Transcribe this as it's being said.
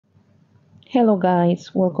Hello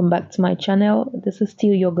guys, welcome back to my channel. This is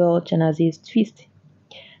still your girl Janazi's Twist.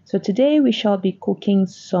 So today we shall be cooking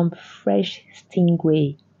some fresh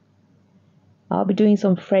stingray. I'll be doing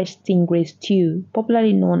some fresh stingray stew,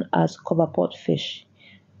 popularly known as cover pot fish.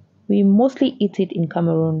 We mostly eat it in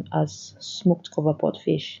Cameroon as smoked cover pot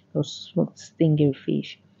fish or smoked stingray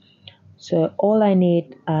fish. So all I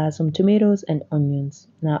need are some tomatoes and onions.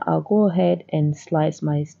 Now I'll go ahead and slice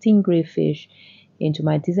my stingray fish into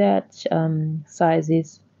my desired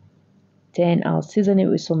sizes. Then I'll season it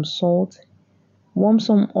with some salt. Warm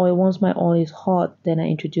some oil. Once my oil is hot, then I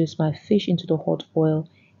introduce my fish into the hot oil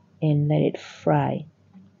and let it fry.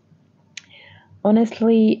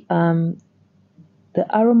 Honestly, the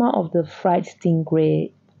aroma of the fried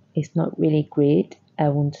stingray is not really great. I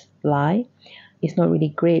won't lie. It's not really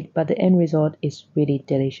great, but the end result is really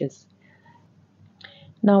delicious.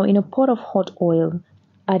 Now, in a pot of hot oil,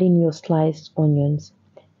 add in your sliced onions.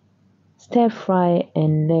 Stir fry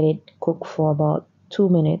and let it cook for about 2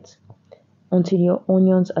 minutes until your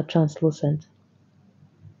onions are translucent.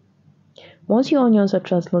 Once your onions are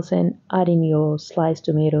translucent, add in your sliced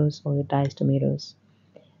tomatoes or your diced tomatoes.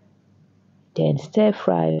 Then stir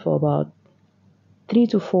fry for about 3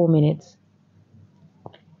 to 4 minutes.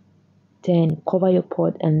 Then cover your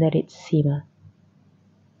pot and let it simmer.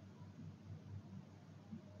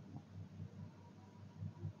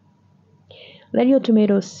 Let your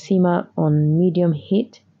tomatoes simmer on medium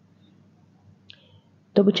heat.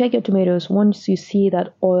 Double check your tomatoes. Once you see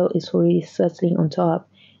that oil is already settling on top,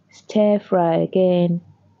 stir fry again.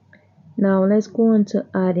 Now let's go on to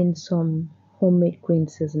add in some homemade green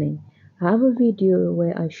seasoning. I have a video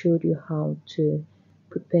where I showed you how to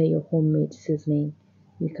prepare your homemade seasoning.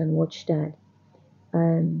 You can watch that.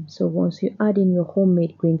 So once you add in your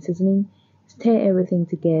homemade green seasoning, stir everything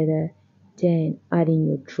together. Then add in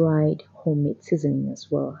your dried homemade seasoning as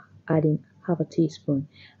well. Adding half a teaspoon.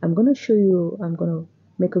 I'm gonna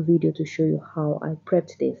make a video to show you how I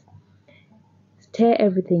prepped this. Stir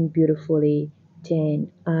everything beautifully.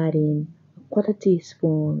 Then add in a quarter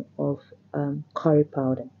teaspoon of curry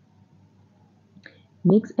powder.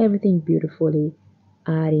 Mix everything beautifully.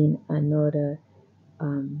 Add in another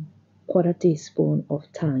quarter teaspoon of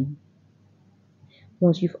thyme.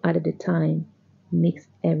 Once you've added the thyme, mix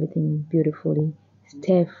everything beautifully.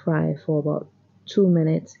 Stir fry for about 2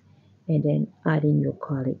 minutes and then add in your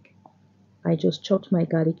garlic. I just chopped my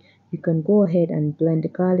garlic. You can go ahead and blend the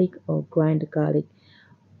garlic or grind the garlic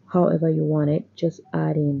however you want it. Just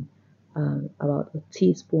add in about a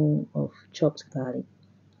teaspoon of chopped garlic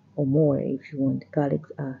or more if you want.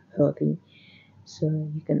 Garlics are healthy, so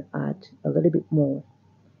you can add a little bit more.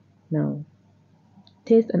 Now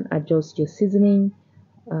taste and adjust your seasoning,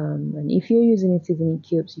 and if you're using seasoning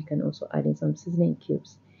cubes, you can also add in some seasoning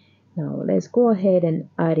cubes. Now let's go ahead and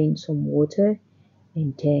add in some water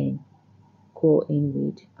and then go in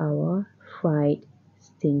with our fried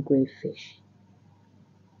stingray fish.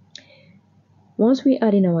 Once we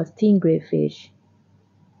add in our stingray fish,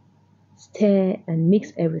 stir and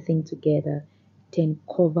mix everything together, then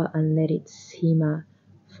cover and let it simmer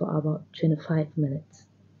for about 25 minutes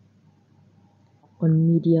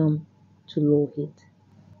on medium to low heat.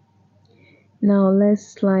 Now let's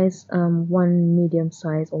slice one medium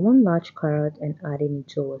size or one large carrot and add it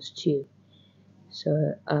into our stew.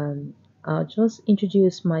 So I'll just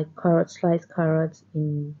introduce my sliced carrots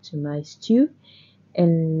into my stew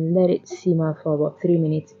and let it simmer for about 3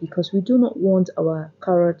 minutes because we do not want our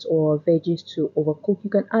carrots or veggies to overcook.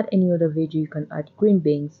 You can add any other veggie. You can add green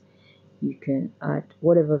beans. You can add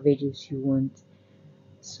whatever veggies you want.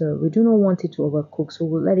 So we do not want it to overcook. So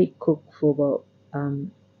we'll let it cook for about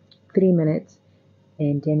 3 minutes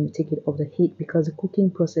and then we take it off the heat because the cooking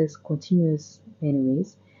process continues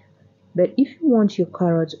anyways. But if you want your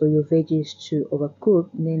carrots or your veggies to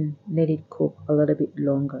overcook, then let it cook a little bit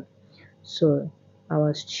longer. So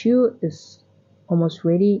our stew is almost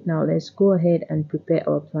ready. Now let's go ahead and prepare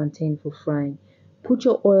our plantain for frying. Put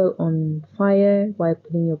your oil on fire while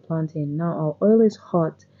putting your plantain. Now our oil is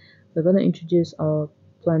hot. We're going to introduce our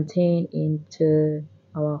plantain into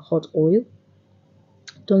our hot oil.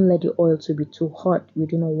 Don't let your oil to be too hot. We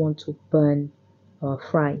do not want to burn our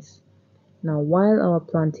fries. Now while our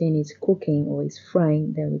plantain is cooking or is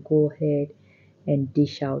frying, then we go ahead and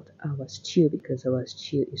dish out our stew because our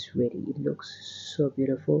stew is ready. It looks so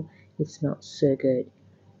beautiful. It smells so good.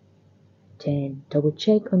 Then double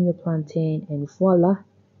check on your plantain and voila,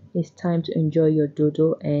 it's time to enjoy your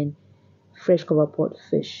dodo and fresh cover pot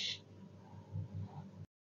fish